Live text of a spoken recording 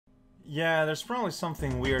Yeah, there's probably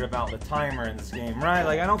something weird about the timer in this game, right?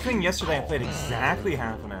 Like, I don't think yesterday I played exactly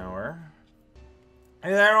half an hour.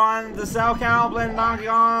 Hey there everyone, the SoCal Blend Donkey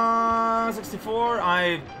Kong 64.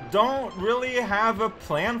 I don't really have a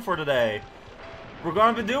plan for today. We're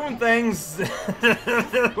gonna be doing things.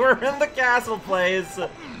 We're in the castle place.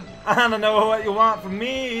 I don't know what you want from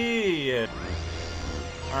me.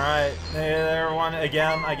 Alright, hey there everyone,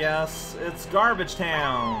 again, I guess. It's Garbage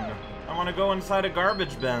Town. I want to go inside a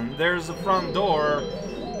garbage bin. There's a front door,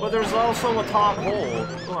 but there's also a top hole.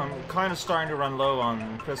 Oh, I'm kind of starting to run low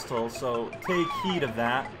on crystals, so take heed of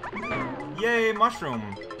that. Yay,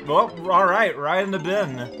 mushroom. Well, alright, right in the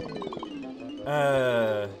bin.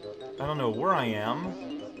 I don't know where I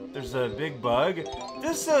am. There's a big bug.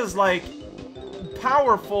 This is like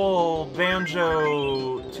powerful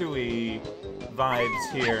Banjo-Tooie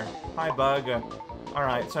vibes here. Hi, bug.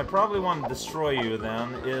 Alright, so I probably want to destroy you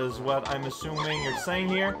then, is what I'm assuming you're saying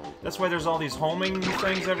here. That's why there's all these homing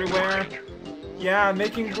things everywhere. Yeah,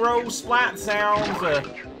 making gross splat sounds.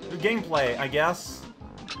 Gameplay, I guess.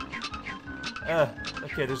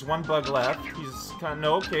 Okay, there's one bug left. He's kind of,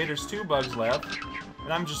 no, okay, there's two bugs left.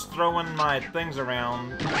 And I'm just throwing my things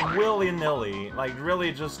around willy-nilly. Like,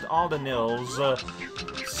 really just all the nils.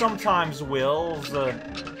 Sometimes wills.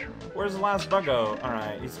 Where's the last buggo?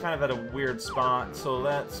 Alright, he's kind of at a weird spot, so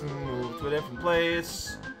let's move to a different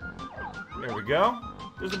place. There we go.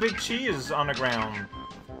 There's a big cheese on the ground.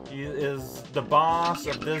 He is the boss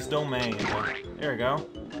of this domain. There we go.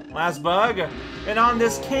 Last bug. And on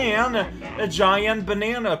this can, a giant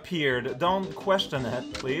banana appeared. Don't question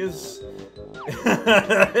it, please.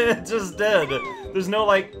 It just did. There's no,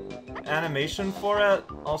 like, animation for it.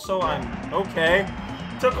 Also, I'm okay.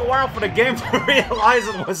 Took a while for the game to realize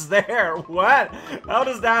it was there. What? How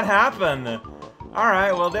does that happen?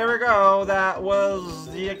 Alright, well, there we go. That was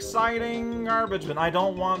the exciting garbage bin. I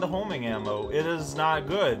don't want the homing ammo. It is not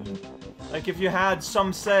good. Like, if you had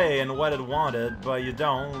some say in what it wanted, but you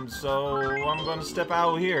don't, so I'm gonna step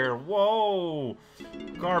out here. Whoa!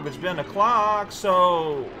 Garbage bin o'clock.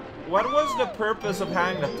 So, what was the purpose of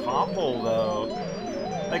having the top hole, though?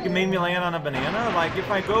 Like, it made me land on a banana? Like, if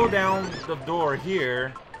I go down the door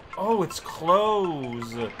here... Oh, it's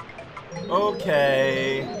closed.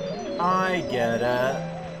 Okay. I get it.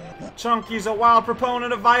 Chunky's a wild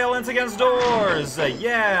proponent of violence against doors.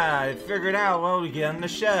 Yeah, I figured out what we get in the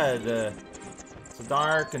shed. It's a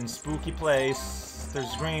dark and spooky place.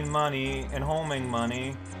 There's green money and homing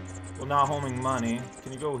money. Well, not homing money.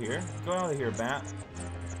 Can you go here? Go out of here, bat.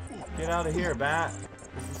 Get out of here, bat.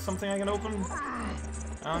 Is this something I can open?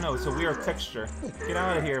 I don't know, it's a weird texture. Get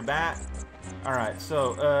out of here, bat. Alright,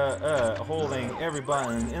 so, holding every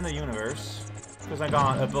button in the universe. Because I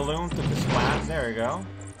got a balloon took a splat. There we go.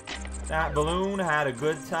 That balloon had a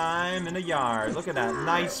good time in the yard. Look at that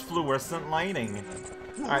nice fluorescent lighting.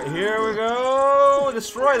 Alright, here we go.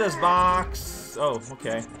 Destroy this box. Oh,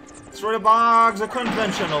 okay. Destroy the box a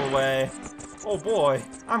conventional way. Oh boy,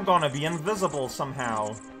 I'm gonna be invisible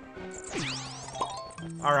somehow.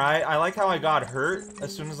 Alright, I like how I got hurt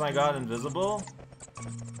as soon as I got invisible.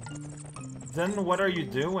 Then what are you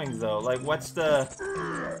doing, though? Like, what's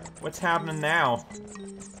happening now?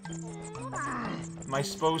 Am I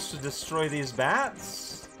supposed to destroy these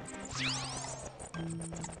bats?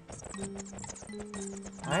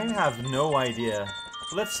 I have no idea.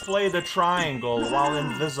 Let's play the triangle while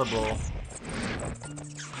invisible.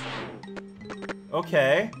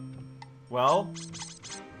 Okay. Well,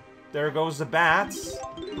 there goes the bats,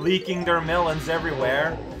 leaking their melons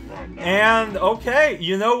everywhere. And, okay,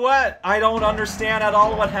 you know what? I don't understand at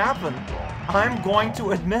all what happened. I'm going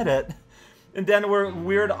to admit it. And then we're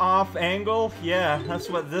weird off angle. Yeah, that's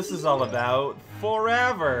what this is all about.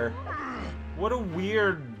 Forever. What a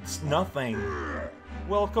weird nothing.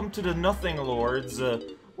 Welcome to the Nothing Lords,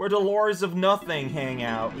 where the Lords of Nothing hang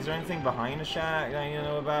out. Is there anything behind the shack that you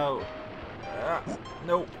know about?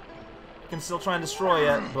 Nope. Can still try and destroy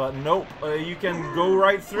it, but nope. You can go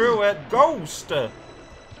right through it. Ghost!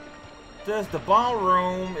 The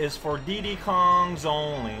ballroom is for Diddy Kongs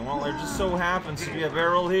only. Well, there just so happens to be a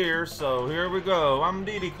barrel here, so here we go. I'm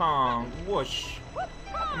Diddy Kong. Whoosh.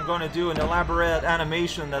 I'm gonna do an elaborate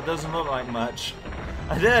animation that doesn't look like much.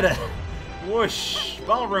 I did it! Whoosh!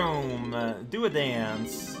 Ballroom! Do a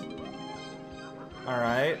dance.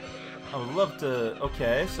 Alright. I would love to...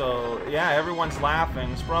 Okay, so, yeah, everyone's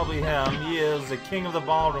laughing. It's probably him. He is the king of the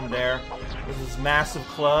ballroom there. With his massive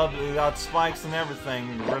club. We got spikes and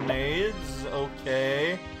everything. Grenades.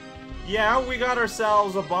 Okay. Yeah, we got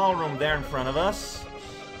ourselves a ballroom there in front of us.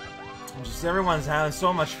 Just everyone's having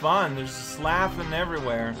so much fun. There's just laughing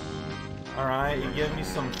everywhere. Alright, you give me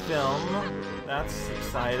some film. That's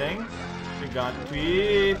exciting. We got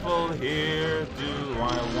people here. Do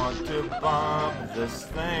I want to bomb this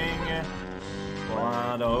thing? Well,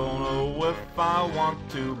 I don't know if I want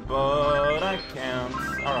to, but I can't.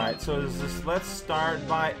 Alright, so let's start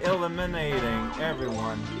by eliminating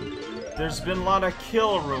everyone. There's been a lot of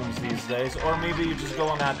kill rooms these days, or maybe you just go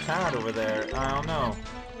on that pad over there. I don't know.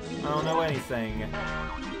 I don't know anything.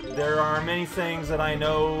 There are many things that I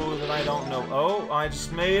know that I don't know. Oh, I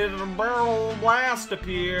just made a barrel blast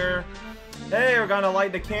appear. Hey, we're gonna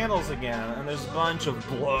light the candles again, and there's a bunch of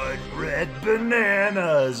blood red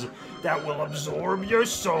bananas that will absorb your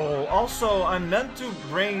soul. Also, I meant to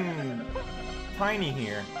bring Tiny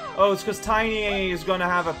here. Oh, it's because Tiny is gonna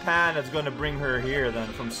have a pad that's gonna bring her here then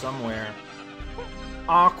from somewhere.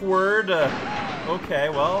 Awkward. Okay,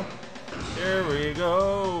 well, here we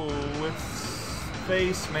go with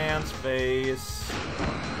Spaceman's face.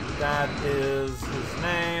 That is his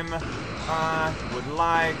name. I would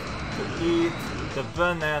like to eat the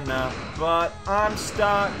banana, but I'm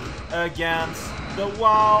stuck against the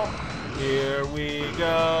wall. Here we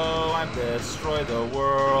go, I've destroyed the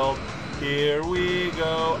world. Here we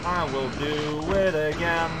go, I will do it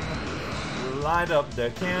again. Light up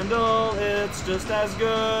the candle, it's just as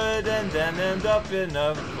good, and then end up in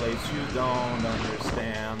a place you don't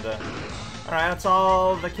understand. Alright, that's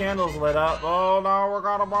all the candles lit up. Oh, now we're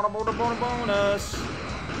gonna bonus.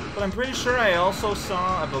 But I'm pretty sure I also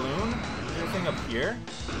saw a balloon. Is there anything up here?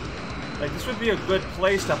 Like, this would be a good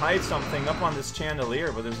place to hide something up on this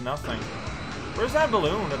chandelier, but there's nothing. Where's that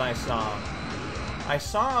balloon that I saw? I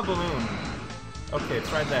saw a balloon. Okay,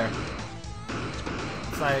 it's right there.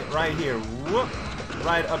 It's like right here. Whoop!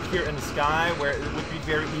 Right up here in the sky, where it would be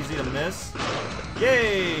very easy to miss.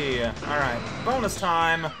 Yay! Alright, bonus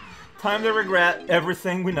time. Time to regret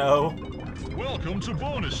everything we know. Welcome to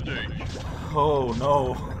bonus stage. Oh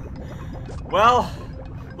no. Well,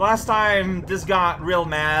 last time this got real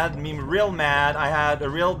mad, I had a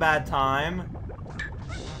real bad time.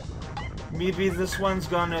 Maybe this one's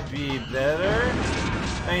gonna be better.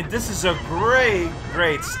 I mean, this is a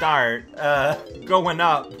great start. Going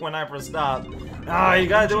up when I pressed up. Ah, you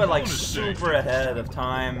gotta do it like super ahead of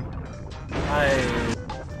time.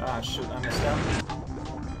 Ah, shoot, I missed out.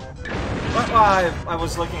 Well, I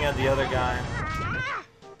was looking at the other guy.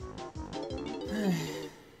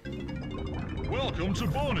 Welcome to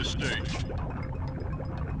bonus stage.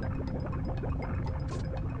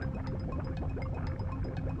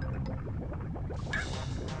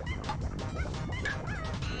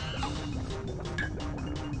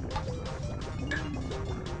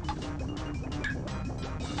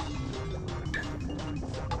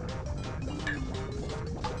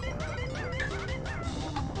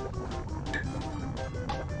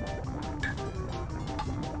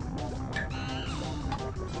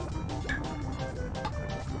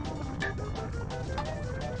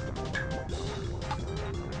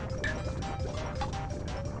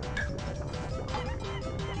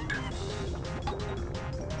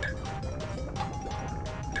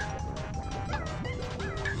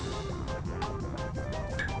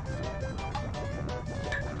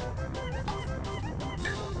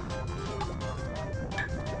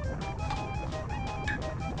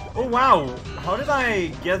 Oh wow, how did I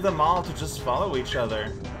get them all to just follow each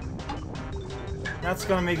other? That's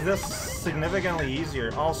gonna make this significantly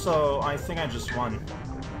easier. Also, I think I just won.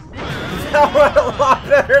 That went a lot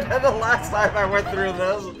better than the last time I went through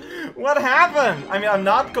this. What happened? I mean, I'm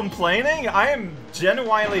not complaining. I am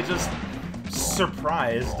genuinely just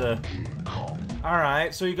surprised.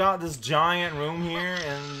 Alright, so you got this giant room here,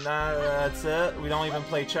 and that's it. We don't even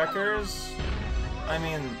play checkers. I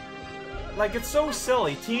mean, like, it's so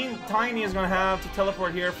silly. Tiny is gonna have to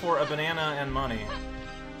teleport here for a banana and money.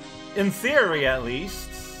 In theory, at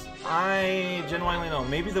least. I genuinely know.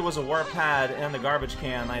 Maybe there was a warp pad in the garbage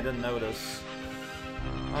can I didn't notice.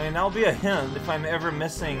 I mean, that'll be a hint if I'm ever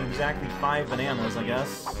missing exactly 5 bananas, I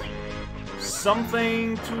guess.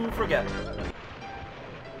 Something to forget.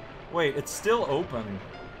 Wait, it's still open.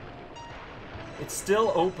 It's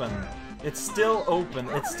still open. It's still open.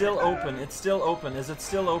 It's still open. It's still open. Is it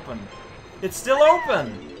still open? It's still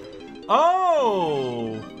open!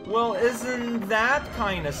 Oh! Well, isn't that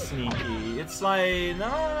kind of sneaky? It's like,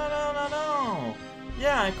 no.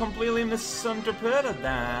 Yeah, I completely misinterpreted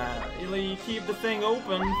that. You keep the thing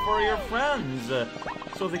open for your friends,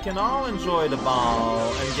 so they can all enjoy the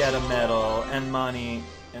ball and get a medal and money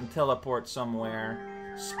and teleport somewhere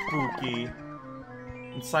spooky.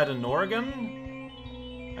 Inside an organ?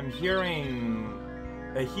 I'm hearing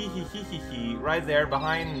a hee right there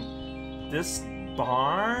behind this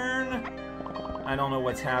barn? I don't know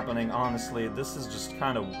what's happening, honestly. This is just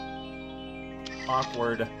kind of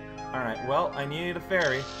Awkward. Alright, well, I need a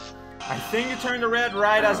fairy. I think it turned to red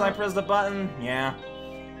right as I pressed the button. Yeah.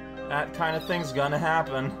 That kind of thing's gonna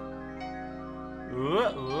happen.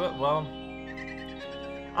 Well...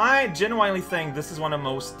 I genuinely think this is one of the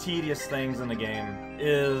most tedious things in the game,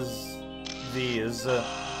 is these.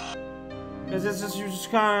 Because it's just, you just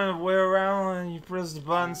kind of wear around and you press the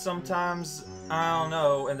button sometimes, I don't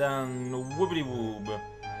know, and then whoopity-whoop.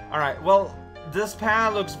 Alright, well, this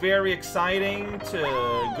pad looks very exciting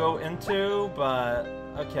to go into, but...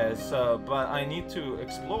 Okay, so, but I need to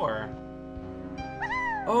explore.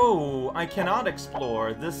 Oh, I cannot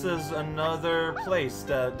explore. This is another place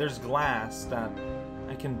that there's glass that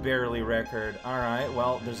I can barely record. Alright,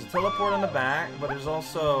 well, there's a teleport on the back, but there's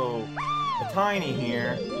also a tiny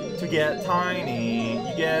here. To get tiny,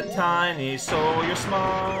 you get tiny, so you're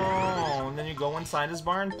small. And then you go inside this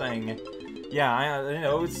barn thing. Yeah, you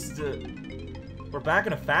know, it's... we're back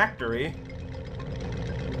in a factory.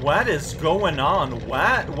 What is going on?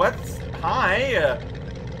 What? What's... Hi?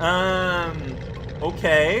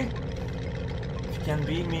 Okay. If you can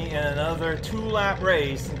beat me in another 2-lap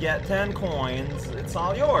race and get 10 coins, it's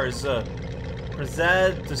all yours. Press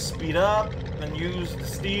Z to speed up and use the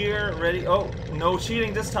steer. Ready? Oh, no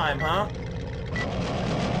cheating this time, huh?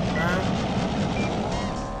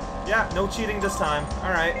 Yeah, no cheating this time.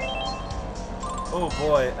 Alright. Oh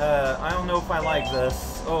boy, I don't know if I like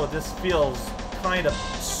this. Oh, this feels kind of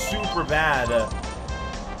super bad.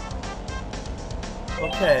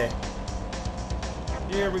 Okay.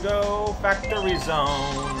 Here we go, factory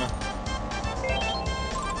zone.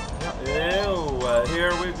 Ew,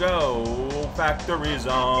 here we go, factory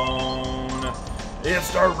zone.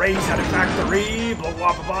 It's the race at a factory, blow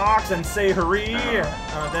up a box and say hurry.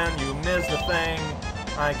 Then you miss the thing.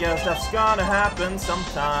 I guess that's gonna happen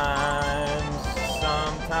sometimes.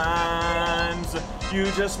 Sometimes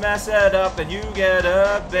you just mess it up and you get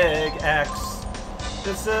a big X.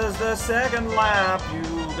 This is the second lap, you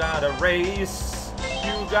gotta race.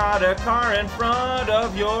 You got a car in front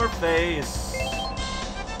of your face.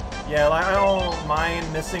 Yeah, like I don't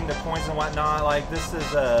mind missing the points and whatnot. Like this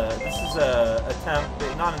is a attempt,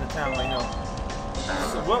 not an attempt. I know.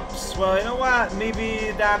 So, whoops. Well, you know what?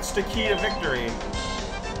 Maybe that's the key to victory.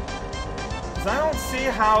 Cause I don't see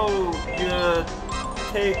how you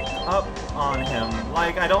take up on him.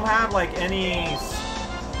 Like I don't have like any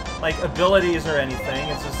like abilities or anything.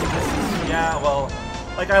 It's just this is, yeah. Well.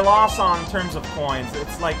 Like, I lost on terms of coins.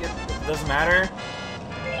 It's like, it doesn't matter.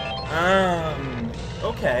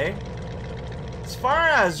 Okay. As far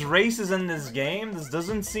as races in this game, this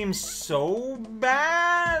doesn't seem so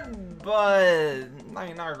bad, but... I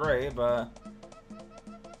mean, not great, but...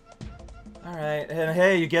 Alright, and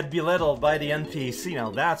hey, you get belittled by the NPC.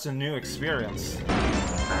 Now, that's a new experience.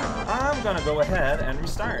 I'm gonna go ahead and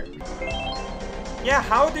restart. Yeah,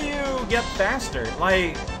 how do you get faster?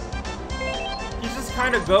 Like... He just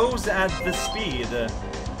kind of goes at the speed.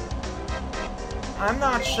 I'm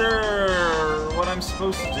not sure what I'm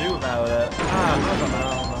supposed to do about it. I don't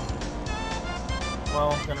know.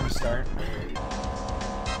 Well, I'm gonna restart.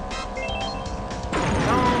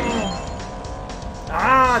 No!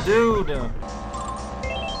 Ah, dude! Nope.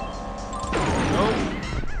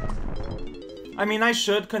 I mean, I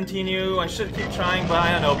should continue. I should keep trying, but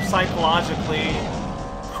I don't know. Psychologically,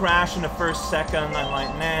 crash in the first second. I'm like,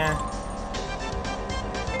 nah.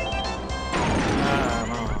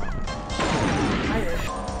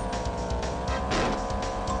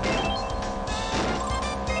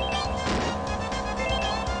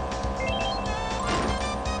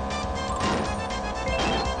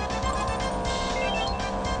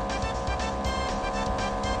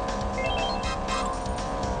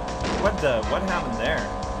 What happened there?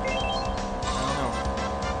 I don't know.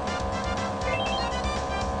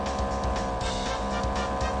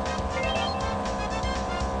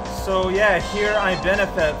 So yeah, here I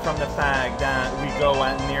benefit from the fact that we go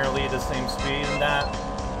at nearly the same speed, and that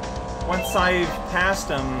once I've passed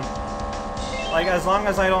him, like as long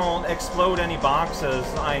as I don't explode any boxes,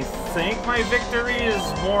 I think my victory is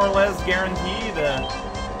more or less guaranteed.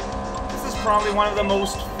 This is probably one of the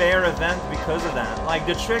most fair events because of that. Like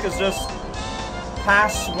the trick is just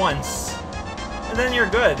pass once, and then you're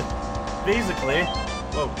good, basically.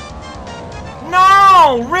 Whoa.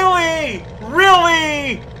 No! Really?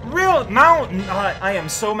 Really? Real mountain! I am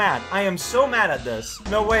so mad. I am so mad at this.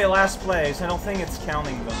 No way, last place. I don't think it's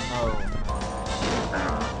counting them. Oh.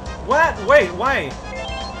 What? Wait, why?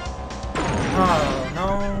 Oh,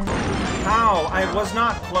 no. How? I was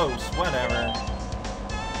not close. Whatever.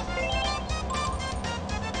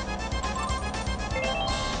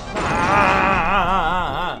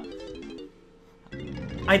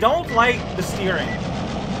 I don't like the steering.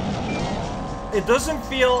 It doesn't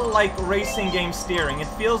feel like racing game steering. It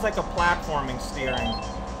feels like a platforming steering.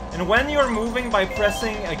 And when you're moving by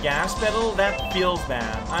pressing a gas pedal, that feels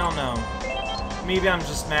bad. I don't know. Maybe I'm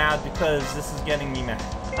just mad because this is getting me mad.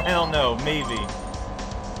 I don't know, maybe.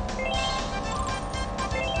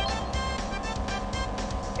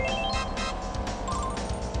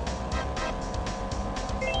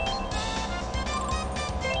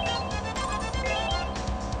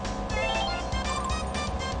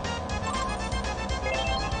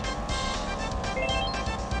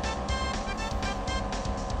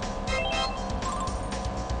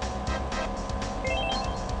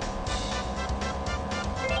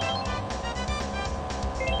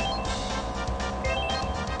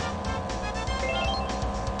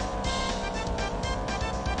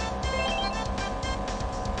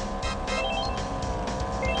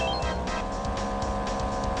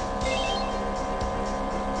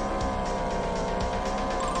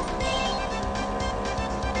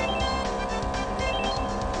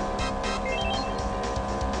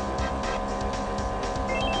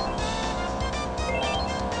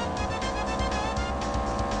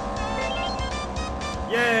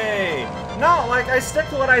 Yay! No, like, I stick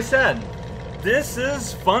to what I said. This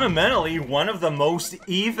is fundamentally one of the most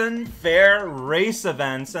even, fair race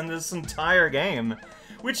events in this entire game.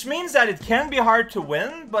 Which means that it can be hard to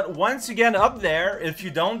win, but once you get up there, if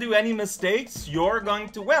you don't do any mistakes, you're going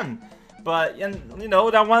to win. But, you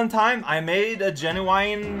know, that one time, I made a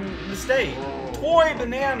genuine mistake. Toy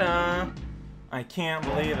banana! I can't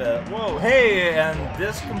believe it. Whoa, hey, and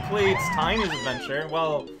this completes Tiny's adventure.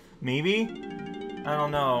 Well, maybe? I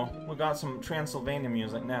don't know. We got some Transylvania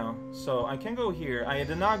music now. So I can go here. I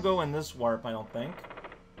did not go in this warp, I don't think.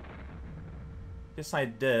 Yes, I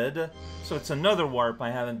did. So it's another warp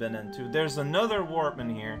I haven't been into. There's another warp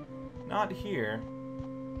in here. Not here,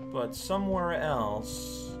 but somewhere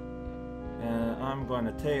else. And I'm going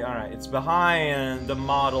to take... Alright, it's behind the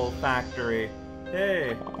model factory.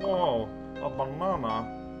 Hey, whoa, a banana.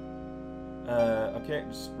 Okay,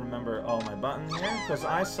 just remember all my buttons here, because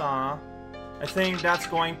I saw... I think that's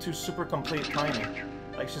going to super complete Tiny.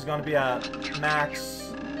 Like, she's going to be a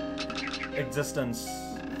max existence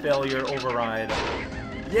failure override.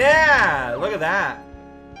 Yeah! Look at that!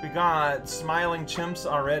 We got smiling chimps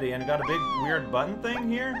already, and got a big weird button thing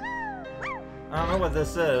here. I don't know what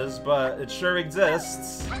this is, but it sure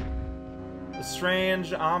exists. A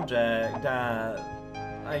strange object that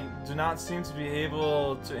I do not seem to be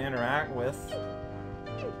able to interact with.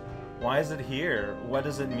 Why is it here? What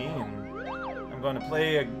does it mean? I'm going to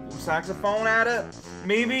play a saxophone at it?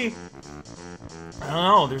 Maybe? I don't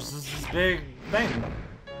know, there's this big thing.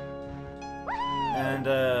 And,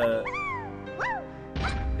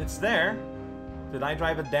 it's there. Did I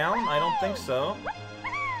drive it down? I don't think so.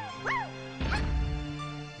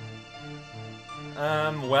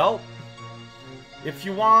 Well, if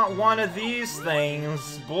you want one of these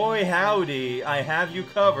things, boy howdy, I have you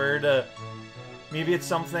covered. Maybe it's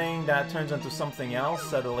something that turns into something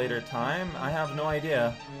else at a later time. I have no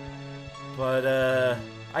idea. But,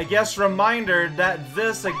 I guess reminder that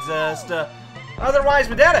this exists. Otherwise,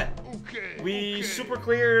 we did it! We super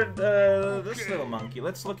cleared, this little monkey.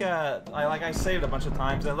 Let's look at... Like I saved a bunch of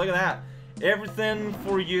times, and look at that! Everything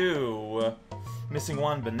for you! Missing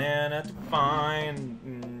one banana to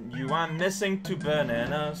find you. I'm missing 2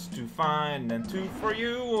 bananas to find, and 2 for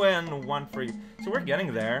you, and 1 for you. So we're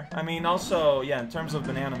getting there. I mean, also, yeah, in terms of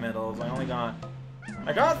banana medals, I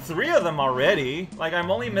got 3 of them already. Like,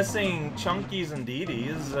 I'm only missing Chunkies and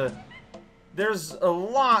Dee-Dees. There's a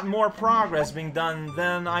lot more progress being done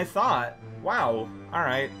than I thought. Wow.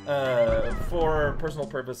 Alright, for personal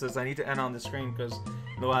purposes, I need to end on the screen, because,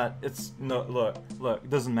 you know what, look, it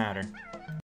doesn't matter.